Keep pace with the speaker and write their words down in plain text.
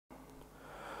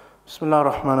بسم الله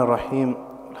الرحمن الرحيم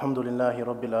الحمد لله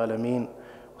رب العالمين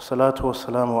والصلاة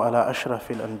والسلام على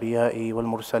أشرف الأنبياء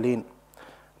والمرسلين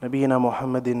نبينا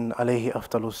محمد عليه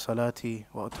أفضل الصلاة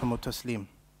وأتم التسليم.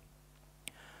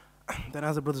 Then,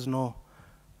 as the brothers know,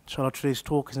 inshallah, today's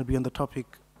talk is going to be on the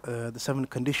topic the 7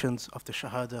 conditions of the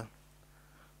Shahadah.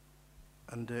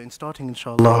 And in starting,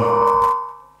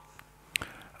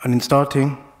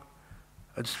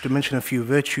 just to mention a few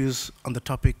virtues on the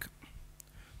topic.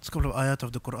 It's a couple of ayat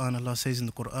of the Quran. Allah says in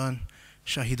the Quran,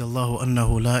 شهد الله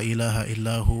أنه لا إله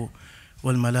إلا هو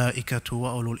والملائكة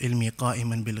وأولو العلم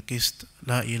قائما بالقسط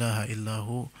لا إله إلا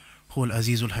هو هو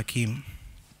العزيز الحكيم.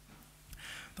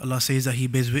 Allah says that He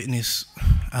bears witness,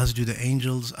 as do the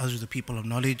angels, as do the people of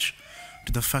knowledge,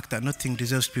 to the fact that nothing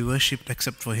deserves to be worshipped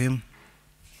except for Him,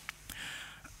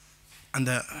 and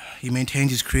that He maintains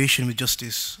His creation with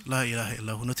justice. La ilaha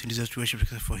illahu, nothing deserves to be worshipped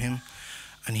except for Him,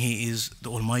 and He is the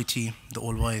Almighty, the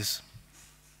All-Wise.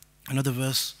 Another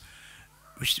verse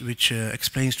which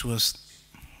explains to us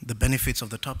the benefits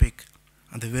of the topic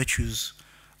and the virtues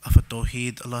of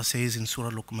At-Tawheed. Allah says in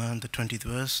Surah Luqman, the 20th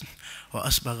verse,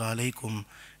 وَأَسْبَغَ عَلَيْكُمْ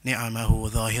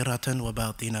نِعَمَهُ ظَاهِرَةً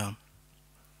وَبَاطِنًا.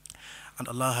 And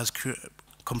Allah has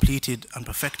completed and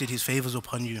perfected His favors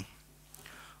upon you,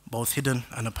 both hidden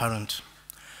and apparent.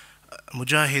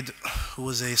 Mujahid, who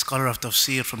was a scholar of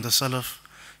tafsir from the Salaf,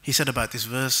 he said about this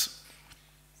verse,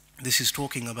 this is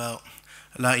talking about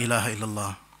La ilaha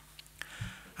illallah.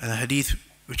 And a hadith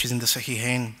which is in the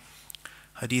Sahihain,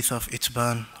 hadith of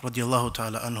Itban radiallahu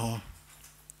ta'ala anhu,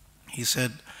 he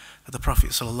said that the Prophet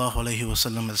sallallahu alayhi wa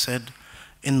sallam has said,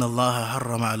 Inna Allah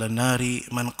harrama ala nari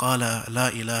man qala la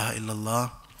ilaha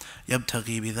illallah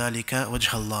yabtaghi bidhalika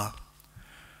wajha Allah.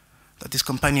 That this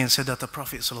companion said that the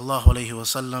Prophet sallallahu alayhi wa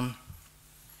sallam,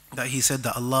 that he said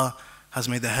that Allah has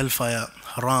made the hellfire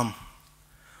haram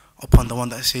upon the one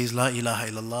that says La ilaha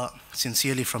illallah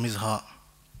sincerely from his heart.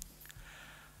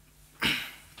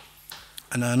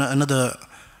 And another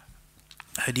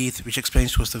hadith which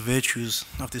explains to us the virtues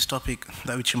of this topic,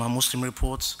 that which Imam Muslim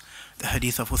reports, the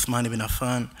hadith of Uthman ibn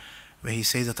Affan, where he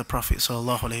says that the Prophet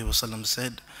sallallahu alaihi wasallam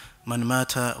said, Man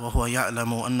mata wa huwa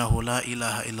ya'lamu annahu la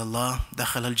ilaha illallah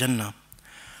dakhala al-jannah.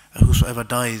 Whosoever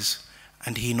dies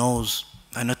and he knows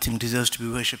that nothing deserves to be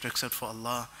worshipped except for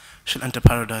Allah shall enter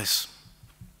paradise.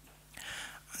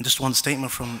 And just one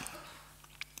statement from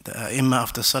the Imam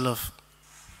of the Salaf,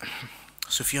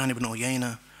 Sufyan ibn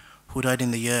Uyayna, who died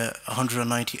in the year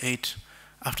 198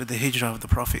 after the hijrah of the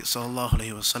Prophet sallallahu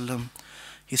alaihi wasallam.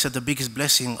 He said the biggest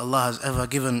blessing Allah has ever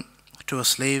given to a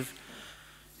slave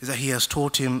is that He has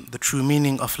taught him the true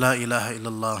meaning of La ilaha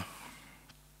illallah.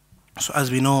 So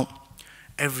as we know,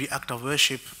 every act of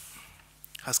worship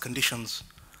has conditions,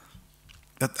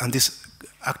 and this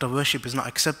act of worship is not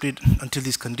accepted until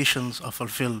these conditions are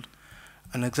fulfilled.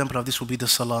 An example of this will be the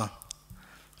salah.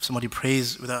 If somebody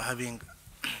prays without having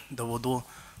the wudu,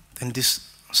 then this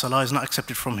salah is not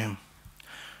accepted from him.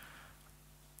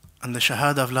 And the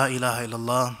shahadah of La ilaha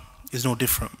illallah is no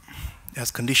different. It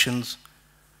has conditions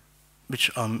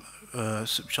which are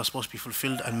supposed to be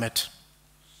fulfilled and met.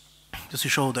 Just to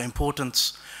show the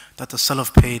importance that the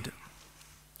Salaf paid,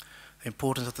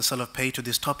 to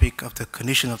this topic of the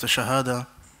condition of the Shahadah.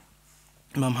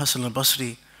 Imam Hassan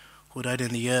al-Basri, who died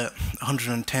in the year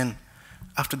 110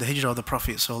 after the hijrah of the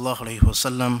Prophet sallallahu alaihi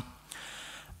wasallam,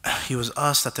 he was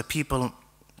asked that the people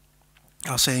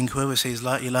are saying, whoever says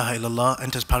La ilaha illallah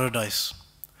enters paradise.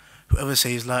 Whoever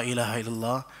says La ilaha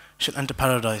illallah shall enter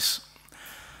paradise.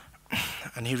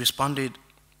 And he responded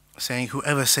saying,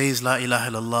 whoever says La ilaha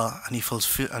illallah and he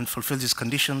fulfills his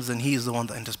conditions, then he is the one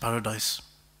that enters paradise.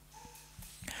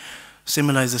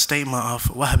 Similar is the statement of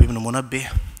Wahab ibn Munabbih,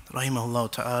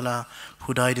 rahimahullah ta'ala,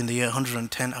 who died in the year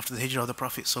 110 after the hijrah of the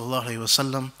Prophet sallallahu alaihi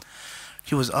wasallam.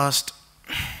 He was asked,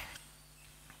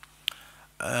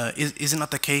 is it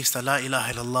not the case that La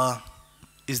ilaha illallah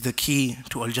is the key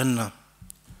to Al-Jannah?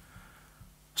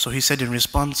 So he said in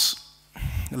response,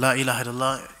 La ilaha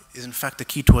illallah is in fact the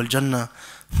key to Al-Jannah,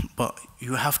 but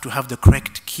you have to have the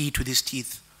correct key to these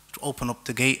teeth to open up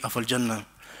the gate of Al-Jannah.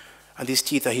 And these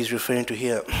teeth that he's referring to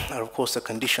here are of course the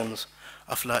conditions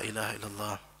of La ilaha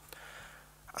illallah.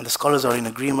 And the scholars are in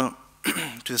agreement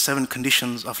to the 7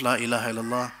 conditions of La ilaha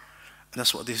illallah, and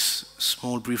that's what this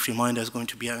small brief reminder is going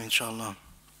to be out, inshallah.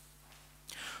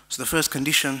 So the first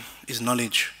condition is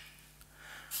knowledge,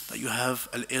 that you have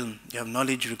al-ilm, you have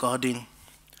knowledge regarding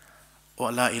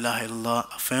what La ilaha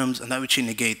illallah affirms and that which it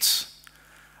negates.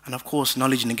 And of course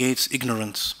knowledge negates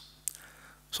ignorance.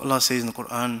 So Allah says in the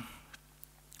Quran,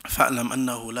 فَأْلَمْ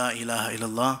أَنَّهُ لَا إِلَهَ إِلَّا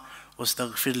اللَّهُ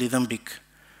وَاسْتَغْفِرْ لِذَنْبِكَ.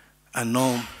 And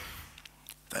know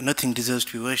that nothing deserves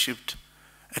to be worshipped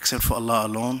except for Allah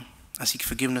alone, and seek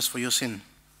forgiveness for your sin.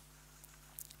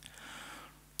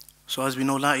 So as we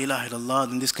know, La ilaha illallah,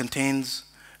 then this contains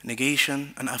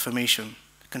negation and affirmation.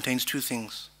 It contains two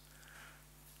things.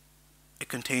 It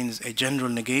contains a general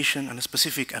negation and a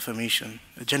specific affirmation.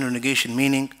 A general negation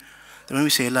meaning that when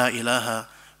we say La ilaha,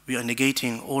 we are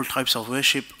negating all types of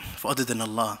worship for other than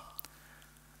Allah.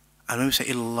 And when we say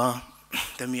illallah,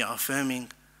 then we are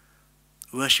affirming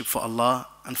worship for Allah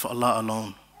and for Allah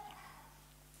alone.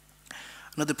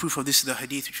 Another proof of this is the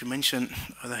hadith which we mentioned,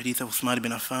 the hadith of Uthman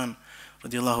bin Affan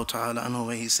radiyallahu ta'ala anhu,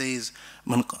 where he says,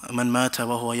 Man mata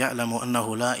wa huwa ya'lamu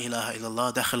annahu la ilaha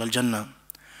illallah dakhala al-jannah.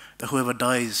 That whoever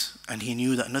dies and he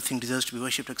knew that nothing deserves to be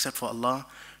worshipped except for Allah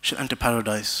should enter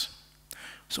paradise.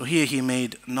 So here he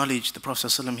made knowledge, the Prophet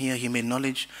ﷺ here, he made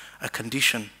knowledge a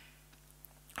condition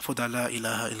for the La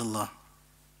ilaha illallah.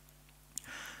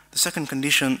 The second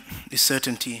condition is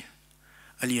certainty,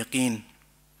 al-yaqeen.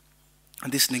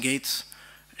 And this negates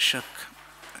shak.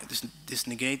 This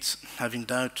negates having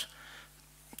doubt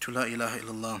to La ilaha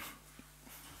illallah.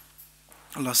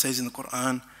 Allah says in the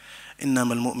Quran,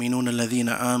 إِنَّمَا الْمُؤْمِنُونَ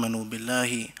الَّذِينَ آمَنُوا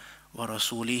بِاللَّهِ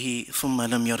وَرَسُولِهِ ثُمَّ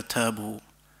لَمْ يَرْتَابُوا.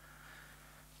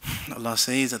 Allah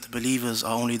says that the believers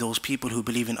are only those people who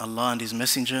believe in Allah and His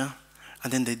Messenger,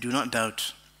 and then they do not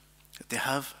doubt. They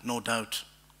have no doubt.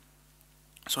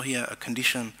 So here a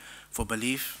condition for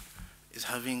belief is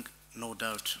having no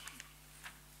doubt.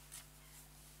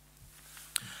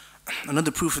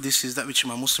 Another proof of this is that which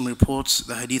Imam Muslim reports,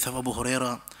 the hadith of Abu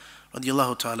Huraira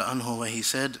radiyallahu ta'ala anhu, where he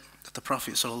said that the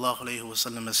Prophet sallallahu alayhi wa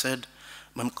sallam has said,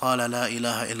 Man qala la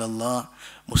ilaha illallah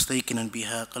mustayqinan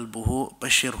biha qalbuhu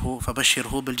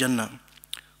fabashirhu bil jannah.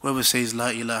 Whoever says la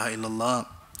ilaha illallah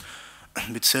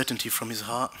with certainty from his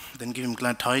heart, then give him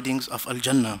glad tidings of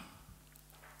al-jannah.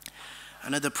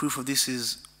 Another proof of this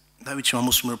is that which Imam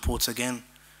Muslim reports again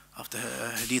of the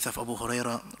hadith of Abu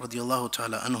Huraira radiyallahu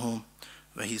ta'ala anhu,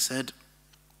 where he said,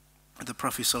 the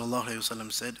Prophet sallallahu alayhi wa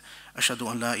sallam said,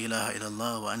 Ashhadu an la ilaha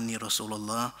illallah wa anni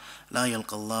rasulullah la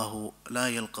yalqa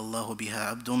Allahu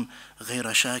biha abdun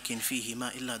ghayra shakin fihi ma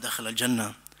illa dakhala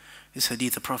al-jannah. This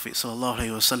hadith, the Prophet sallallahu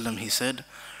alayhi wa sallam, he said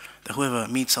that whoever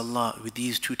meets Allah with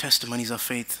these two testimonies of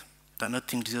faith, that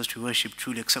nothing deserves to be worshipped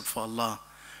truly except for Allah,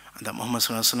 and that Muhammad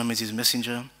sallallahu alayhi wa sallam is his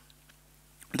messenger,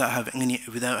 without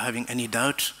having any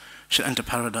doubt, should enter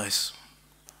paradise.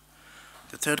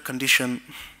 The third condition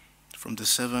from the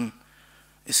seven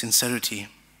is sincerity,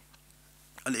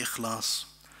 al-ikhlas.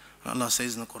 Allah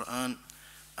says in the Quran,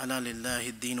 Ala lillahi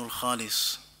ad-deenul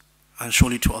khalis, and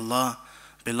surely to Allah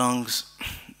belongs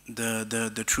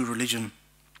the true religion.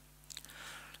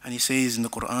 And He says in the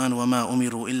Quran, وَمَا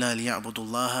أُمِرُوا إِلَّا لِيَعْبُدُوا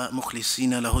اللَّهَ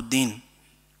مُخْلِصِينَ لَهُ الدِّينَ.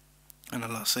 And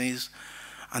Allah says,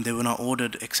 and they were not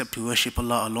ordered except to worship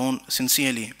Allah alone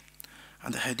sincerely.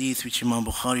 And the hadith which Imam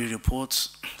Bukhari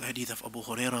reports, the hadith of Abu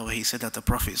Huraira, where he said that the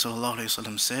Prophet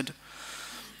ﷺ said,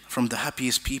 from the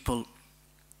happiest people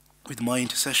with my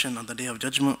intercession on the Day of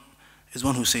Judgment is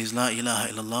one who says La ilaha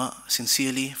illallah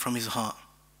sincerely from his heart.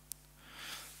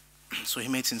 So he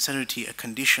made sincerity a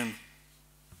condition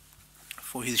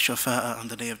for his shafa'ah on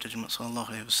the Day of Judgment sallallahu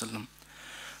alayhi wasallam.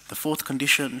 The fourth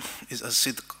condition is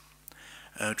as-sidq,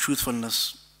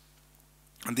 truthfulness,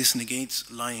 and this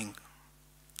negates lying.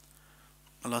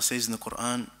 Allah says in the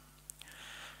Quran,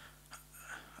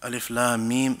 Alif Lam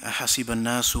Mim ahasiba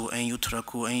an-nasu an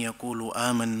yutraku an yaqulu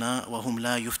amanna wa hum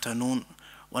la yuftanun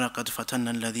wa laqad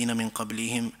fatanna alladhina min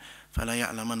qablihim fala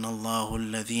ya'lamanna Allahu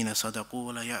alladhina sadaqu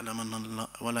wa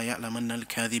la ya'lamanna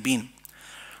al-kadhibin.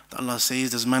 Allah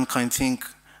says, does mankind think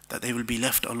that they will be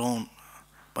left alone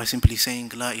by simply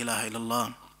saying La ilaha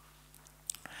illallah,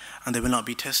 and they will not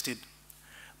be tested,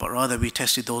 but rather we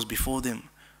tested those before them,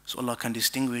 so Allah can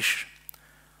distinguish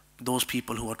those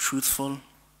people who are truthful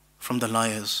from the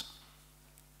liars.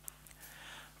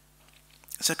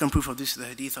 The second proof of this is the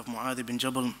hadith of Mu'adh ibn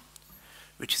Jabal,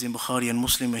 which is in Bukhari and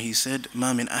Muslim, where he said,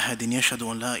 ما من أحد يشهد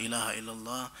أن لا إله إلا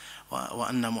الله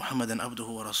وأن محمدا عبده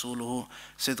ورسوله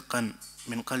صدقا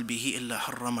من قلبه إلا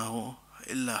حرمه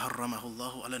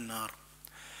الله على النار.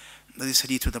 This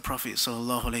hadith with the Prophet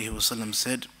sallallahu alaihi wasallam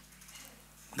said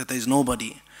that there is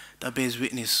nobody that bears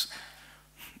witness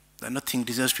that nothing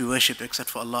deserves to be worshipped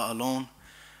except for Allah alone,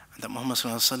 and that Muhammad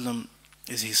sallallahu alaihi wasallam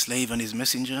is his slave and his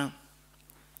messenger,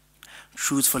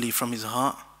 truthfully from his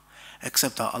heart,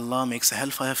 except that Allah makes the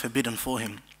hellfire forbidden for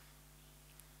him.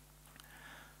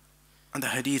 And the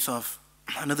hadith of,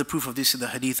 another proof of this is the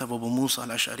hadith of Abu Musa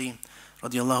al-Ash'ari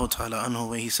radiyallahu ta'ala anhu,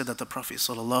 where he said that the Prophet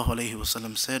sallallahu alayhi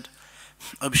wasallam said,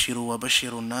 Abshiru wa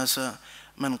bashiru nasa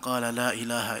man qala la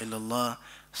ilaha illallah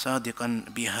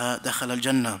sadiqan biha dakhala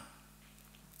al-jannah.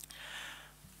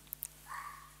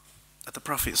 That the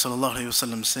Prophet sallallahu alayhi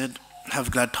wasallam said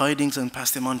have glad tidings and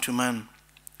pass them on to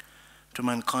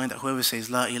mankind, that whoever says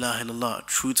La ilaha illallah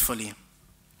truthfully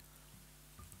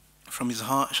from his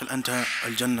heart shall enter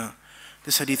al-Jannah.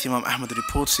 This hadith Imam Ahmad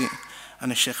reports it,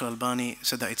 and Shaykh al-Albani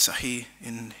said that it's sahih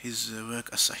in his work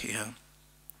as-Sahihah,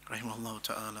 rahimahullah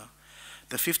ta'ala.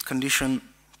 The fifth condition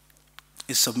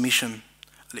is submission,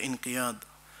 al-inqiyad,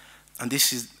 and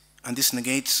this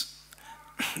negates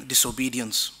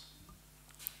disobedience.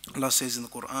 Allah says in the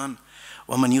Quran,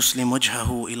 وَمَنْ يُسْلِمْ وَجْهَهُ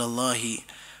إِلَى اللَّهِ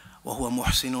وَهُوَ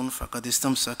مُحْسِنٌ فَقَدْ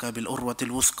اسْتَمْسَكَ بِالْعُرْوَةِ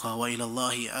الْوُثْقَى وَإِلَى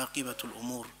اللَّهِ عَاقِبَةُ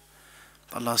الْأُمُورِ.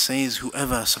 Allah says,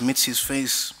 whoever submits his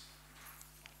face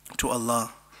to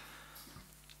Allah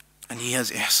and he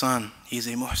has ihsan, he is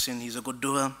a muhsin, he is a good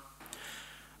doer,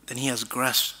 then he has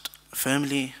grasped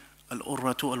firmly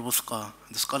al-urwatu al-wuthqa.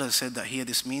 The scholar said that here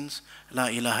this means La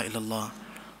ilaha illallah.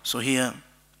 So here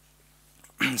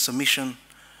submission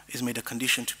is made a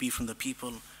condition to be from the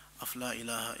people of La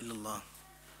ilaha illallah.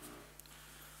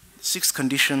 The sixth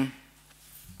condition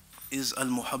is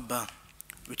al-muhabba,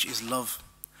 which is love.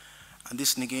 And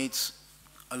this negates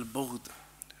al-bughd,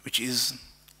 which is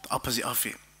the opposite of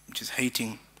it, which is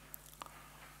hating.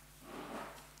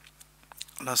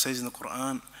 Allah says in the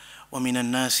Quran, وَمِنَ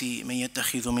النَّاسِ مَن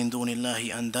يَتَّخِذُ مِن دُونِ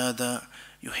اللَّهِ أَنْدَادًا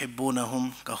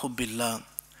يُحِبُّونَهُمْ كَحُبِّ اللَّهِ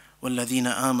وَالَّذِينَ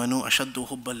آمَنُوا أَشَدُّ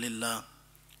حُبًّا لِلَّهِ.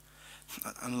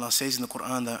 And Allah says in the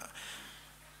Quran that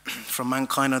from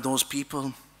mankind are those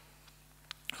people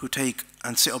who take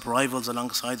and set up rivals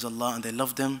alongside Allah, and they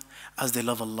love them as they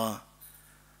love Allah.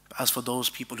 As for those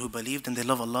people who believe, then they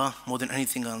love Allah more than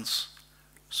anything else.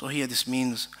 So here this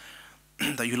means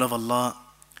that you love Allah,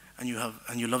 and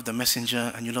you love the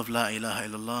Messenger, and you love La ilaha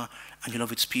illallah, and you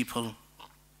love its people.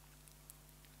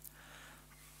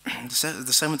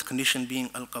 The seventh condition being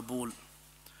al-qabul,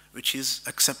 which is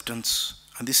acceptance,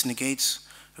 and this negates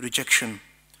rejection.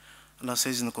 Allah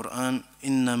says in the Quran,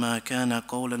 إِنَّمَا كَانَ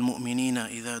قَوْلَ الْمُؤْمِنِينَ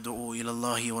إِذَا دُعُوا إِلَى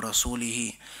اللَّهِ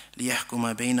وَرَسُولِهِ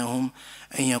لِيَحْكُمَ بَيْنَهُمْ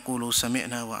أَن يَقُولُوا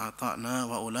سَمِعْنَا وَأَطَعْنَا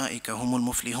وَأُولَٰئِكَ هُمُ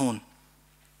الْمُفْلِحُونَ.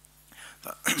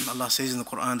 Allah says in the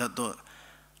Quran that the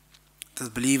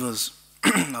believers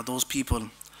are those people,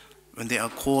 when they are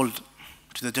called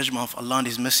to the judgment of Allah and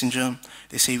His Messenger,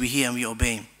 they say, we hear and we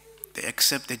obey. They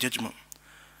accept their judgment.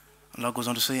 Allah goes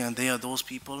on to say, and they are those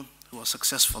people who are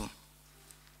successful.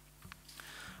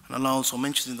 And Allah also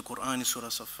mentions in the Quran in Surah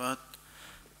Safat,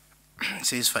 it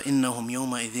says, فَإِنَّهُمْ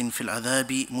يَوْمَئِذٍ فِي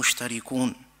الْعَذَابِ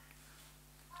مُشْتَرِكُونَ.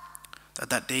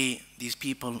 That day, these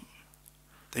people,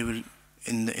 they will,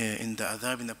 in the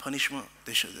adhab, in the punishment,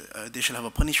 they shall have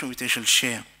a punishment which they shall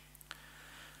share.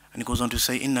 And it goes on to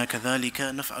say, إِنَّا كَذَلِكَ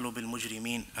نَفْعَلُ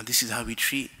بِالْمُجْرِمِينَ. And this is how we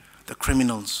treat the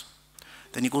criminals.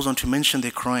 Then he goes on to mention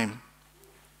their crime.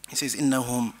 He says,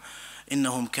 إِنَّهُمْ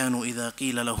كَانُوا إِذَا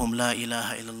قِيلَ لَهُمْ لَا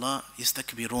إِلَهَ إِلَّا اللَّهِ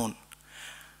يَسْتَكْبِرُونَ.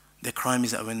 Their crime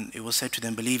is that when it was said to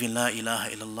them, believe in La ilaha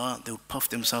illallah, they would puff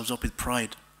themselves up with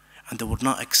pride, and they would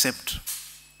not accept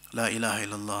La ilaha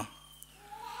illallah.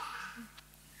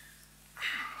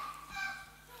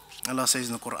 Allah says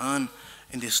in the Quran,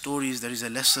 in these stories, there is a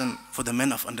lesson for the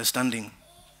men of understanding.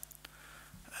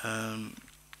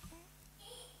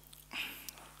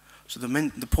 So the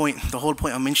whole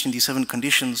point of mentioning these 7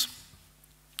 conditions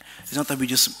is not that we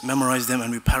just memorize them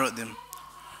and we parrot them,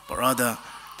 but rather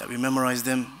that we memorize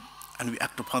them and we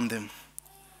act upon them.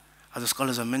 As the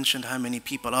scholars have mentioned, how many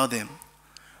people are there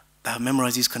that have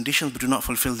memorized these conditions but do not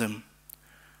fulfill them?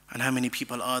 And how many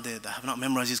people are there that have not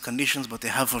memorized these conditions but they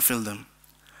have fulfilled them?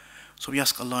 So we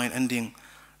ask Allah in ending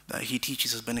that He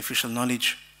teaches us beneficial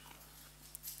knowledge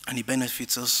and He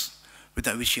benefits us with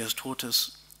that which He has taught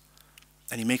us,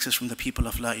 and He makes us from the people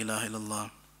of La ilaha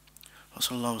illallah. Wa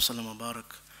sallallahu wa sallam wa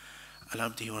barak ala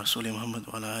abdihi wa rasuli Muhammad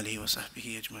wa ala alihi wa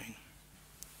sahbihi ajma'in.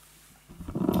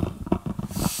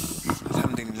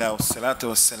 Alhamdulillah, wassalatu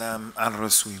wassalam ala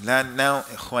Rasulillah. Now,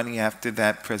 Ikhwani, after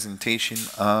that presentation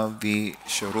of the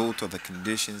shurut, or the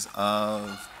conditions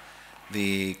of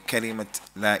the kalimat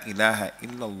La ilaha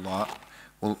illallah,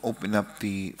 we'll open up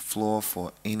the floor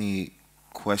for any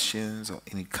questions or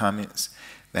any comments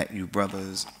that you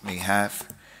brothers may have.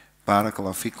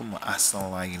 Barakallahu fikum wa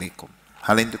assalamu alaikum.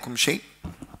 Hal indakum shay?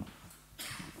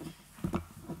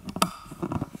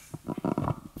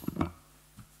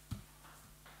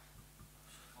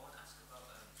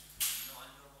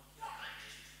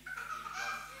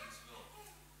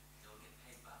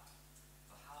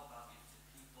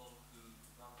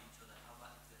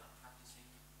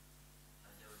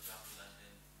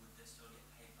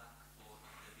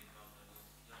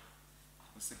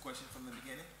 What's the question from the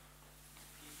beginning?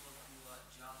 People who are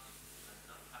jahil and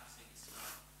not practicing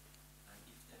Islam, and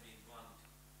if they're being wronged,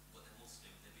 but they're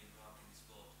Muslim, they're being wronged in this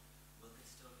world, will they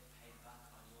still get paid back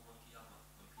on Yawm al-Qiyamah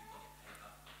when people get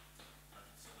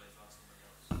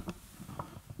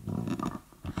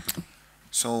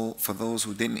So for those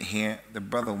who didn't hear, the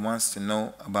brother wants to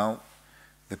know about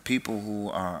the people who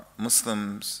are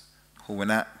Muslims who were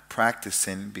not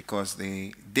practicing because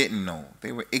they didn't know.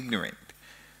 They were ignorant.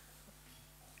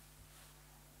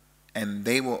 And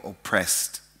they were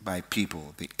oppressed by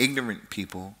people. The ignorant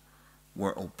people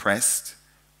were oppressed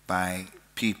by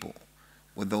people.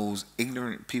 Would those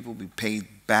ignorant people be paid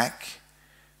back?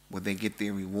 Would they get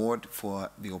their reward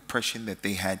for the oppression that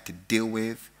they had to deal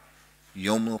with?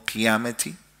 Yawm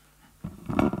al-Qiyamati?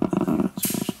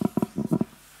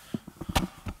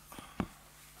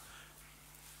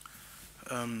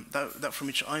 That from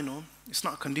which I know, it's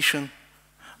not a condition.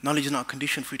 Knowledge is not a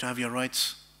condition for you to have your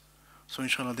rights. So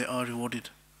inshallah they are rewarded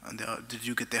and did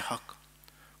you get their haqq?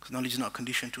 Because knowledge is not a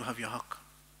condition to have your haqq.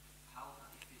 How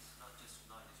if it's not just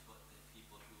knowledge, but the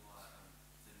people who are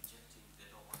they're rejecting, they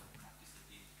don't want to practice the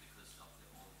deen because of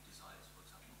their own desires, for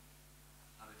example?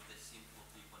 How if they're sinful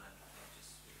people and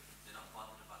they're not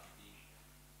bothered about the deen,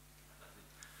 but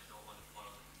they don't want to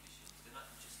follow the conditions. They're not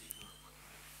just ignorant, but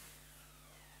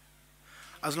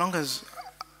As long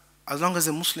as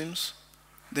they're Muslims,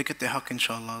 they get their haqq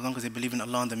inshallah. As long as they believe in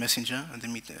Allah and the Messenger and they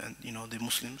meet the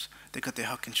Muslims, they get their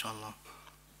haqq inshallah.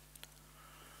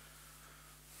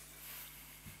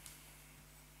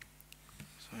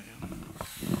 So,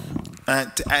 yeah.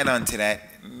 To add on to that,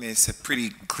 it's a pretty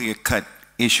clear-cut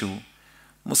issue.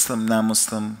 Muslim,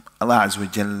 non-Muslim, Allah Azza wa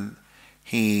Jal,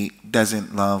 He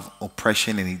doesn't love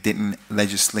oppression and He didn't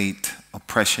legislate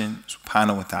oppression,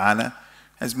 subhanahu wa ta'ala,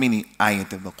 as many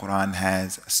ayat of the Quran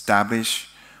has established.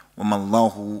 وَمَا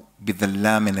اللَّهُ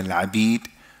بِظَلَّامٍ الْعَبِيدِ.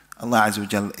 Allah Azza wa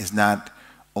Jal is not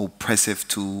oppressive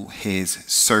to His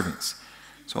servants.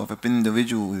 So if an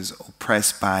individual is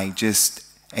oppressed by just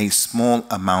a small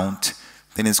amount,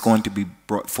 then it's going to be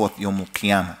brought forth Yawm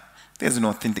al-Qiyamah. There's an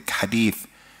authentic hadith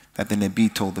that the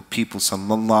Nabi told the people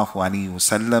sallallahu alayhi wa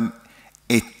sallam,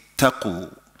 اتقوا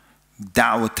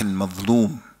دعوة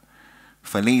المظلوم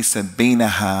فليس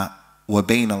بينها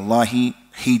وبين الله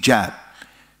hijab.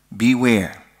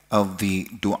 Beware of the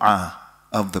dua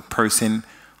of the person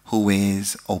who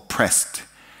is oppressed,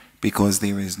 because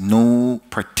there is no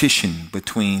partition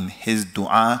between his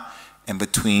dua and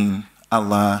between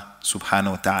Allah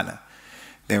subhanahu wa ta'ala.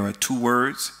 There are two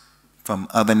words from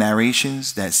other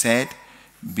narrations that said,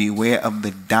 beware of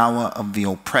the dawah of the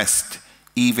oppressed,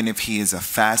 even if he is a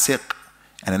fasiq.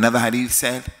 And another hadith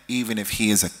said, even if he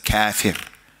is a kafir,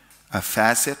 a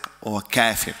fasiq or a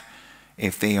kafir.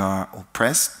 If they are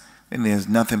oppressed, then there's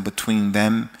nothing between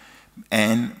them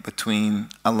and between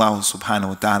Allah subhanahu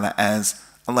wa ta'ala, as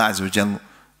Allah Azza wa Jal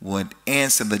would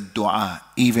answer the dua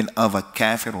even of a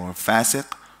kafir or a fasiq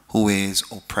who is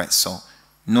oppressed. So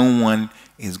no one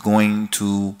is going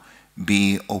to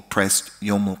be oppressed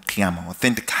Yawm al-Qiyamah.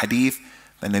 Authentic hadith,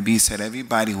 the Nabi said,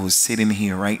 everybody who is sitting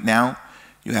here right now,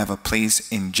 you have a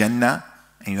place in Jannah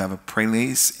and you have a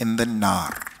place in the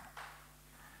Nar.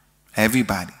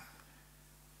 Everybody.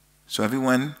 So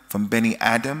everyone from Bani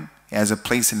Adam, he has a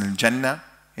place in the Jannah,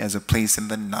 he has a place in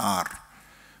the Nar.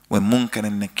 When Munkar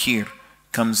and Nakir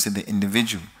comes to the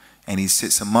individual and he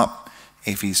sits him up,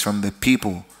 if he's from the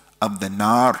people of the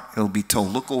Nar, he'll be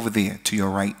told, look over there to your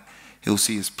right. He'll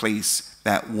see his place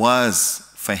that was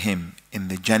for him in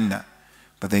the Jannah.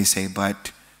 But they say,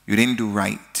 but you didn't do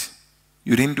right.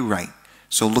 You didn't do right.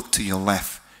 So look to your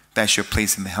left. That's your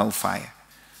place in the hellfire.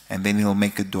 And then he'll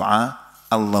make a dua,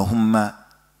 Allahumma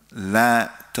la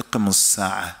taqim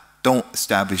as-sa'ah. Don't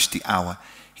establish the hour.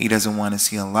 He doesn't want to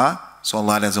see Allah, so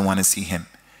Allah doesn't want to see him.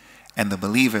 And the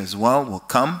believer as well will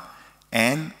come,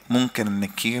 and Munkar and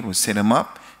Nakir will sit him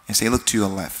up and say, look to your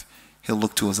left. He'll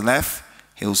look to his left.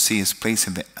 He'll see his place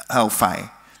in the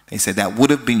hellfire. They said that would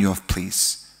have been your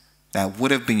place. That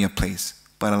would have been your place.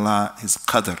 But Allah, His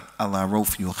qadr, Allah wrote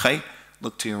for you khayr.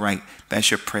 Look to your right.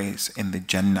 That's your praise in the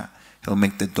Jannah. He'll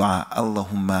make the dua,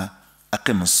 Allahumma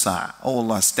aqim as-sa'a. Oh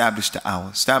Allah, establish the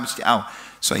hour. Establish the hour.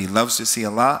 So he loves to see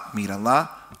Allah, meet Allah.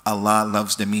 Allah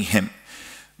loves to meet him.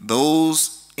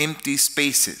 Those empty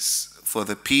spaces for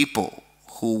the people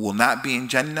who will not be in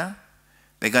Jannah,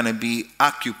 they're going to be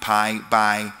occupied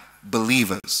by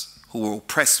believers who were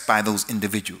oppressed by those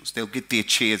individuals. They'll get their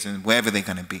chairs and wherever they're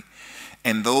going to be.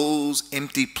 And those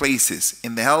empty places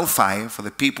in the hellfire for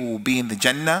the people who will be in the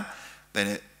Jannah,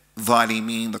 the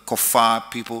Zalimeen, the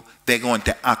Kuffar people, they're going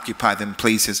to occupy them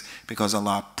places, because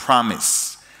Allah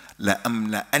promised,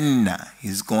 لَأَمْلَأَنَّ,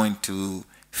 He's going to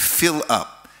fill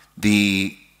up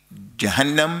the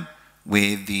Jahannam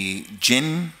with the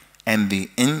jinn and the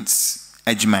ins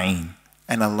ajma'een.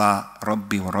 And Allah,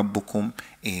 Rabbi wa Rabbukum,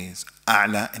 is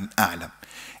A'la and A'lam.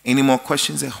 Any more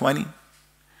questions, Ikhwani?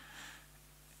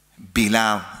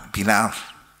 Bilal.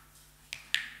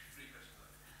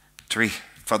 3.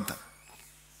 Fadda.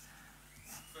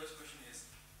 First question is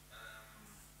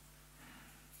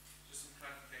just some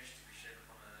clarification to be shared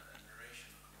upon a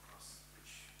narration I come across,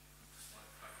 which just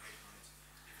like clarification on it,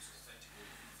 if it's authentic or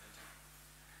inauthentic.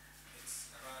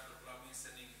 It's about Rabbi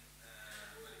sending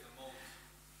Malik al-Maut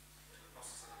to the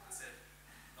Prophet and said,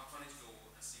 knock on his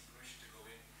door and seek permission to go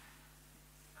in.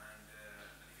 And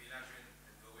if he allows you in,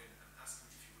 then go in and ask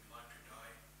him if you would like to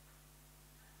die.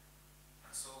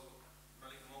 And so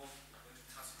Malik al-Maut went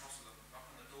to ask the Prophet, knock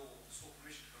on the door, sought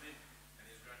permission to come in, and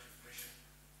he was granted permission.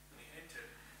 When he entered,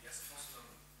 he asked the Prophet,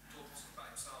 told the Prophet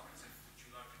about himself, and said, would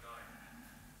you like to die?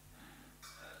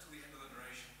 To the end of the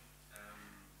narration,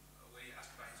 where he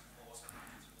asked about his Ummah, what's happened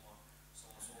to his Ummah, so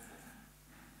on and so forth.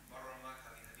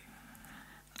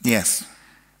 Yes.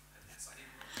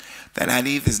 That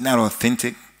hadith is not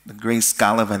authentic. The great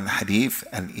scholar of al-hadith,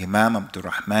 al-Imam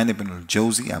Abdurrahman ibn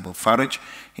al-Jawzi, Abu Faraj,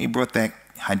 he brought that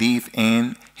hadith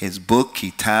in his book,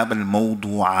 Kitab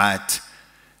al-Mawdu'at,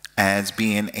 as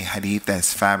being a hadith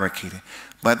that's fabricated.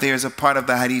 But there's a part of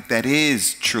the hadith that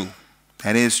is true.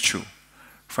 That is true.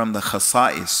 From the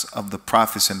khasa'is of the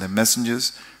prophets and the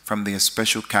messengers, from their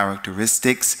special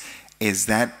characteristics, is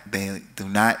that they do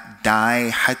not die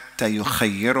hatta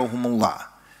yukhayyirahumullah.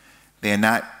 They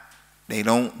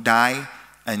don't die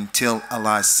until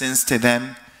Allah sends to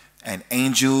them an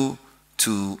angel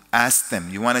to ask them,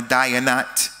 you want to die or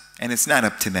not? And it's not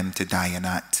up to them to die or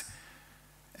not.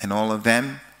 And all of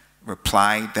them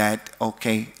replied that,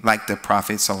 okay, like the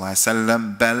Prophet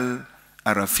ﷺ, bal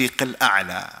arafiq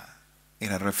al-a'la,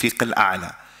 ila rafiq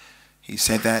al-a'la. He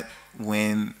said that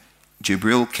when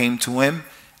Jibril came to him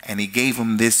and he gave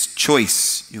him this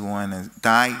choice, you want to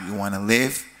die, you want to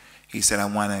live? He said, I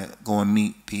want to go and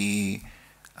meet the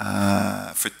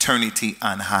fraternity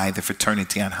on high, the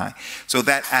fraternity on high. So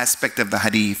that aspect of the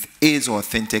hadith is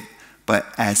authentic, but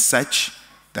as such,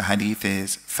 the hadith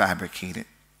is fabricated.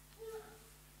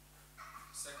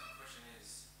 Second question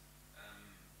is,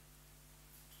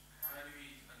 how do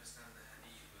we understand the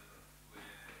hadith where a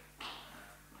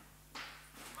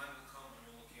man will come on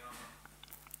Yawm al-Qiyamah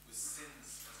with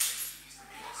sins as basically Eastern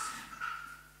Venus,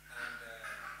 and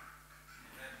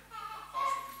then a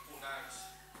parcel will be pulled out,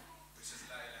 which is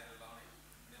La ilaha illallah,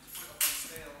 and then put up on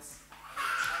scales, and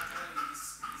then calculate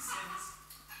these sins,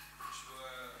 which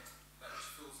were that which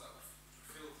fills that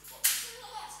fulfilled what is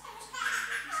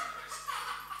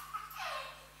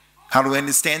How do we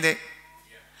understand it?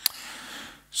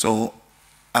 So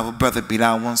our brother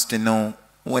Bilal wants to know,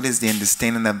 what is the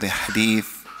understanding of the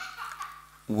hadith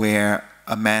where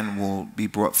a man will be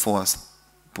brought forth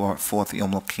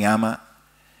Yawm al-Qiyamah,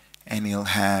 and he'll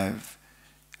have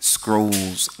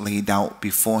scrolls laid out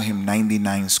before him,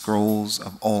 99 scrolls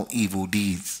of all evil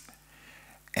deeds,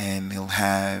 and he'll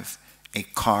have a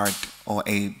card or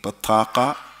a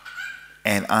bataqa,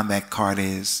 and on that card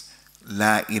is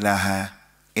La ilaha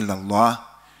illallah,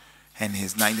 and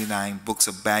his 99 books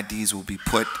of bad deeds will be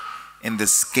put in the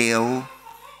scale,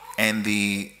 and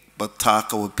the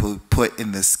bataqa will be put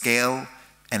in the scale,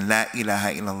 and La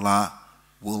ilaha illallah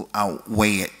will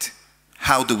outweigh it.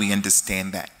 How do we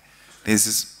understand that? This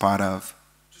is part of...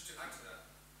 Just to add to that,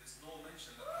 there's no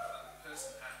mention that the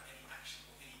person had any action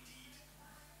or any deed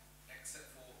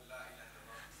except for La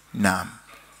ilaha illallah. Naam.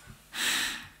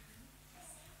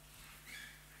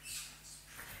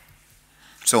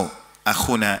 So,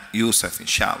 Akhuna Yusuf,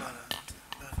 inshallah.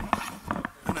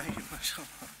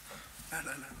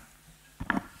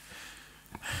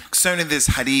 Concerning this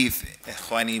hadith,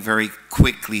 Ikhwani, very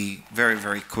quickly,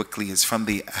 very quickly, is from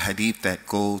the hadith that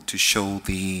go to show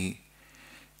the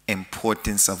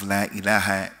importance of La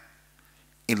ilaha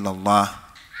illallah.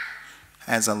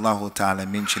 As Allah Ta'ala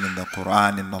mentioned in the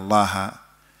Quran, in Allah,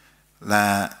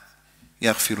 La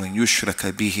yaghfiru an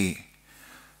yushraka bihi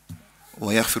wa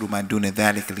yaghfiru ma duna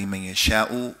dhalika liman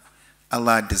yasha'u.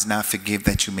 Allah does not forgive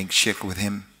that you make shirk with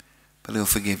him, but he'll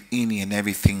forgive any and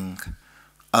everything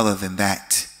other than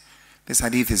that. This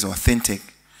hadith is authentic.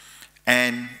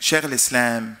 And Shaykh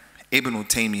al-Islam Ibn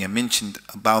Taymiyyah mentioned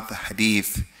about the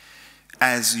hadith,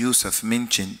 as Yusuf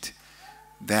mentioned,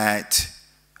 that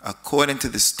according to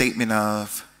the statement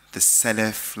of the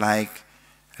Salaf, like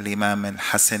Al-Imam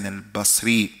al-Hasan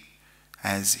al-Basri,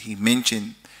 as he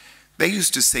mentioned, they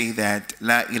used to say that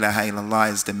La ilaha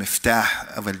illallah is the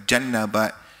miftah of al-Jannah,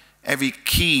 but every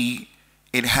key,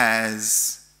 it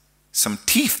has some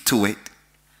teeth to it.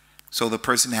 So the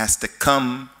person has to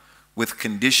come with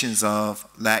conditions of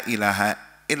La ilaha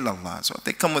illallah. So if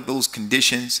they come with those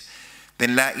conditions,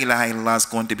 then La ilaha illallah is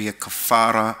going to be a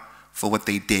kafara for what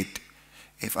they did.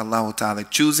 If Allah Ta'ala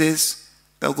chooses,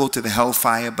 they'll go to the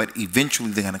hellfire, but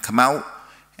eventually they're going to come out.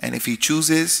 And if He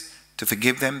chooses to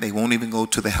forgive them. They won't even go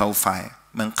to the hellfire.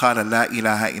 Man qala la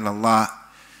ilaha illallah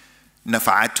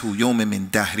nafa'atu yawmin min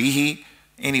dahrihi.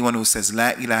 Anyone who says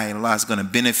la ilaha illallah is going to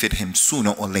benefit him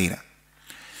sooner or later.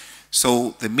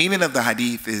 So the meaning of the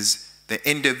hadith is the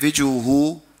individual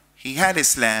who he had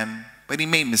Islam, but he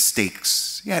made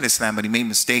mistakes. He had Islam, but he made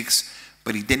mistakes,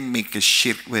 but he didn't make a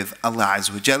shirk with Allah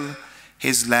Azza wa Jal.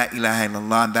 His la ilaha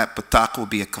illallah, that bataq will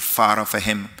be a kafara for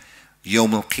him,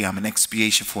 yawm al-qiyam, an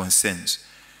expiation for his sins.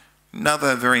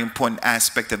 Another very important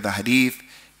aspect of the hadith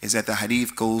is that the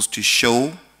hadith goes to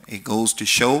show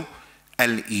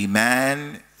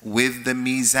al-iman with the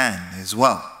mizan as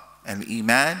well.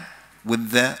 Al-iman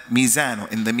with the mizan, or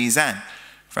in the mizan,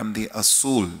 from the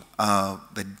asul of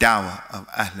the dawah of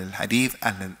Ahl al-Hadith,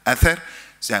 Ahl al-Athar,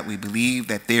 is that we believe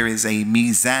that there is a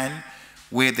mizan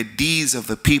where the deeds of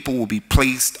the people will be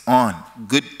placed on,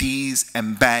 good deeds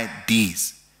and bad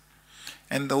deeds.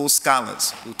 And those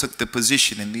scholars who took the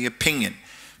position and the opinion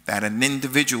that an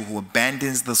individual who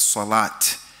abandons the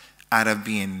salat out of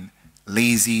being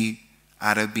lazy,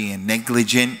 out of being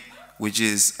negligent, which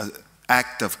is an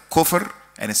act of kufr,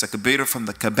 and it's a kabira from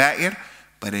the kaba'ir,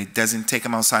 but it doesn't take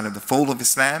him outside of the fold of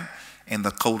Islam. And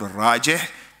the qawl al-rajih,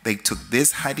 they took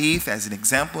this hadith as an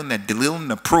example and the dalil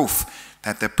and the proof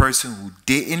that the person who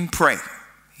didn't pray,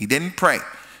 he didn't pray,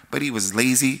 but he was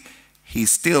lazy, he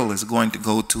still is going to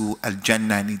go to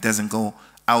al-Jannah, and he doesn't go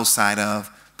outside of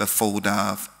the fold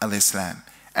of al-Islam.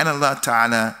 And Allah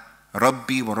Ta'ala,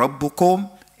 Rabbi wa Rabbukum,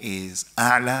 is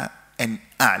A'la and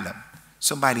A'lam.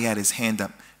 Somebody had his hand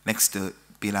up next to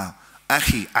Bilal.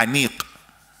 Akhi, Aniq.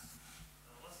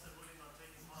 What's the ruling on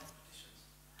taking part in petitions?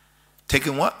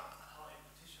 Taking what? Part in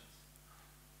petitions.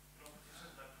 You know,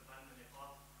 petitions like the ban the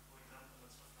niqab, for example,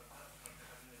 and stuff like that, like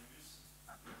they're having in use.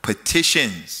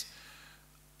 Petitions.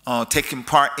 Taking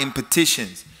part in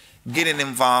petitions. Getting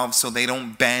involved so they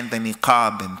don't ban the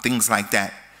niqab and things like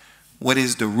that. What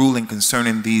is the ruling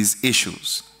concerning these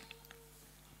issues?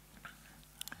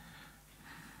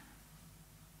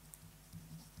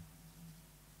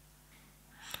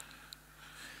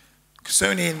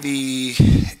 Concerning the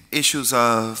issues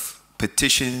of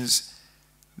petitions,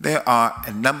 there are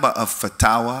a number of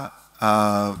fatwa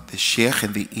of the Sheikh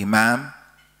and the Imam,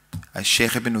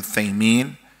 Shaykh ibn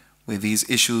Uthaymeen, where these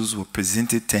issues were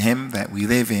presented to him, that we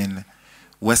live in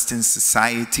Western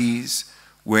societies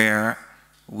where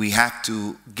we have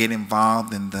to get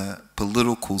involved in the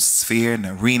political sphere and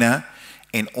arena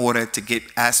in order to get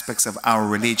aspects of our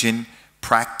religion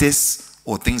practiced,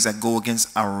 or things that go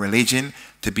against our religion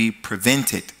to be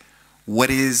prevented. What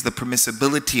is the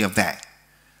permissibility of that?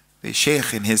 The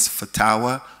Shaykh in his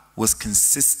fatwa was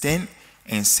consistent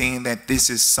in saying that this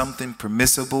is something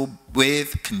permissible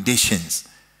with conditions.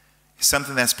 It's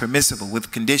something that's permissible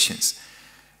with conditions.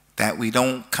 That we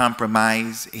don't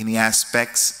compromise any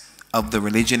aspects of the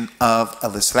religion of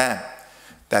Islam.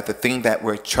 That the thing that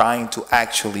we're trying to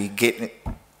actually get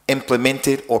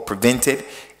implemented or prevented,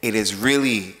 it is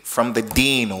really from the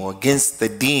deen or against the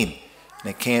deen. And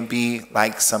it can't be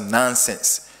like some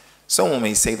nonsense. Someone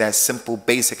may say that's simple,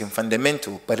 basic, and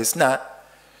fundamental, but it's not.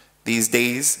 These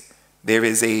days, there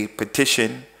is a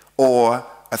petition or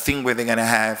a thing where they're going to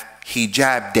have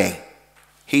hijab day.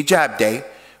 Hijab day,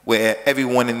 where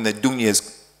everyone in the dunya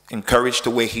is encouraged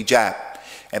to wear hijab.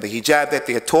 And the hijab that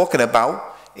they're talking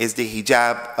about is the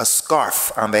hijab, a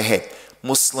scarf on the head.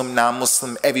 Muslim,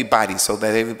 non-Muslim, everybody, so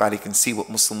that everybody can see what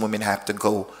Muslim women have to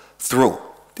go through.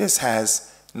 This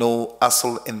has no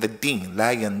asl in the deen. La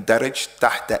yandaraj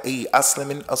tahta ay asl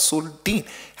min asul deen.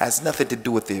 Has nothing to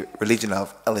do with the religion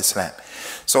of Islam.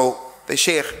 So the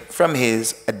Shaykh, from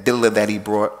his adillah that he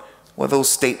brought, were those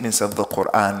statements of the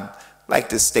Quran, like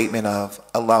the statement of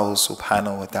Allah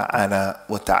subhanahu wa ta'ala,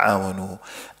 wa ta'awanu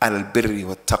al-birri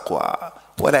wa taqwa,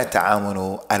 wa la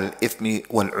ta'awanu al-ithmi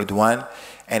wal-udwan.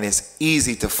 And it's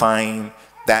easy to find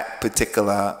that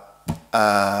particular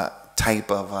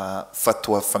type of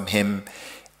fatwa from him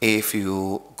if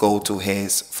you go to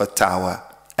his fatwa,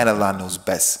 and Allah knows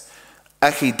best.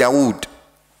 Akhi Dawood.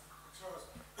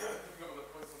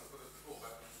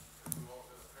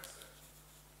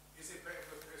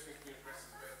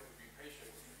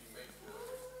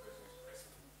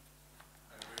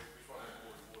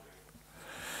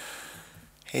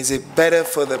 Is it better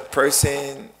for the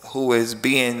person who is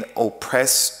being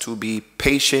oppressed to be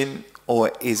patient,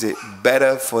 or is it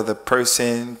better for the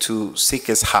person to seek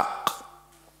his haqq?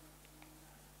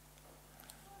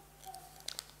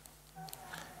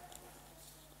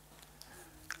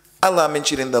 Allah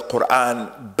mentioned in the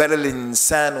Quran, بَلَ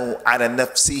الْإِنسَانُ عَلَى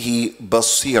نَفْسِهِ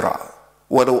بَصِيرًا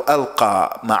وَلَوْ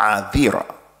أَلْقَى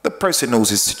مَعَاذِيرًا. The person knows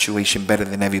his situation better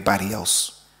than everybody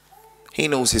else. He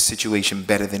knows his situation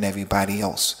better than everybody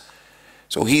else.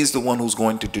 So he's the one who's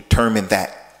going to determine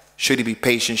that. Should he be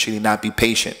patient? Should he not be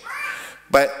patient?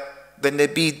 But the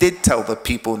Nabi did tell the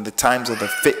people in the times of the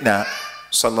fitna,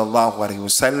 sallallahu alaihi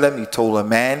wasallam, he told a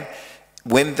man,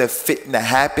 when the fitna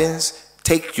happens,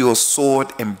 take your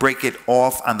sword and break it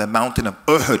off on the mountain of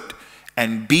Uhud,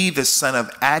 and be the son of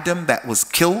Adam that was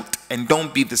killed, and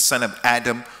don't be the son of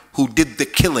Adam who did the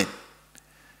killing.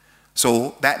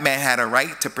 So that man had a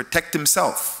right to protect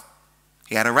himself.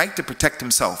 He had a right to protect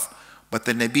himself. But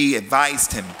the Nabi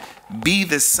advised him, be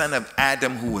the son of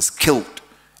Adam who was killed,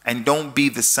 and don't be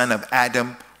the son of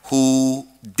Adam who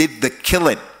did the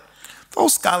killing.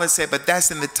 Those scholars said, but that's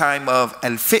in the time of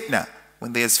al-fitna,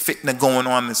 when there's fitna going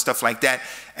on and stuff like that.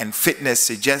 And fitna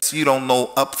suggests you don't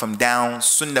know up from down,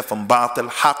 sunnah from batil,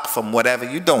 haqq from whatever.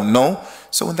 You don't know.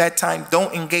 So in that time,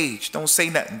 don't engage. Don't say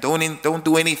nothing. Don't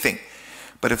do anything.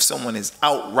 But if someone is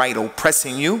outright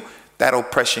oppressing you, that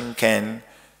oppression can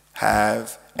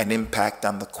have an impact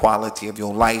on the quality of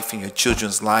your life and your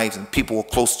children's lives, and people who are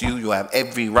close to you. You have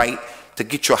every right to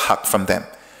get your haqq from them.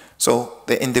 So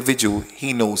the individual,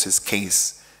 he knows his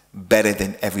case better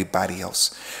than everybody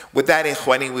else. With that,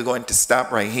 ikhwani, we're going to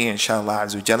stop right here, inshallah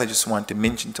azza wa jalla. I just want to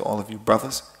mention to all of you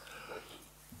brothers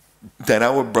that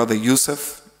our brother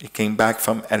Yusuf, he came back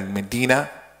from Al-Medina,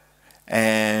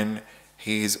 and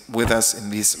he's with us in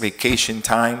this vacation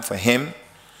time for him.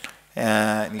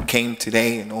 And he came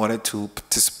today in order to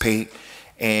participate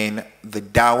in the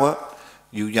dawah.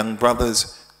 You young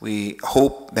brothers, we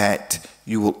hope that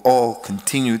you will all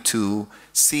continue to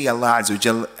see Allah Azza wa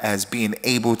Jal as being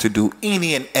able to do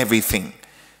any and everything.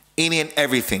 Any and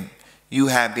everything. You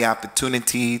have the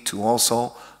opportunity to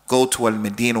also go to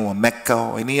Al-Medina or Mecca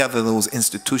or any other of those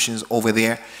institutions over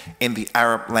there in the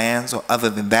Arab lands or other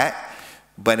than that.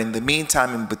 But in the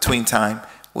meantime, in between time,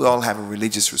 we all have a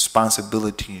religious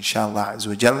responsibility, inshallah Azza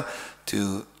wa Jal,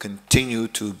 to continue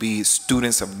to be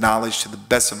students of knowledge to the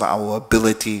best of our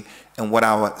ability and what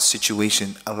our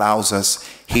situation allows us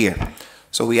here.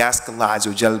 So we ask Allah Azza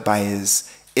wa Jal by His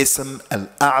Ism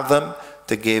Al-A'zam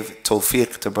to give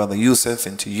tawfiq to Brother Yusuf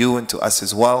and to you and to us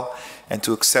as well, and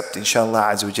to accept,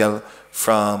 inshallah Azza wa Jal,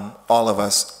 from all of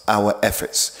us our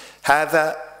efforts.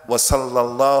 هذا وصلى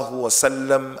الله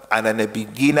وسلم على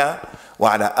نبينا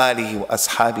وعلى آله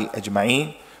وأصحابه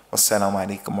أجمعين والسلام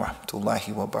عليكم ورحمة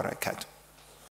الله وبركاته.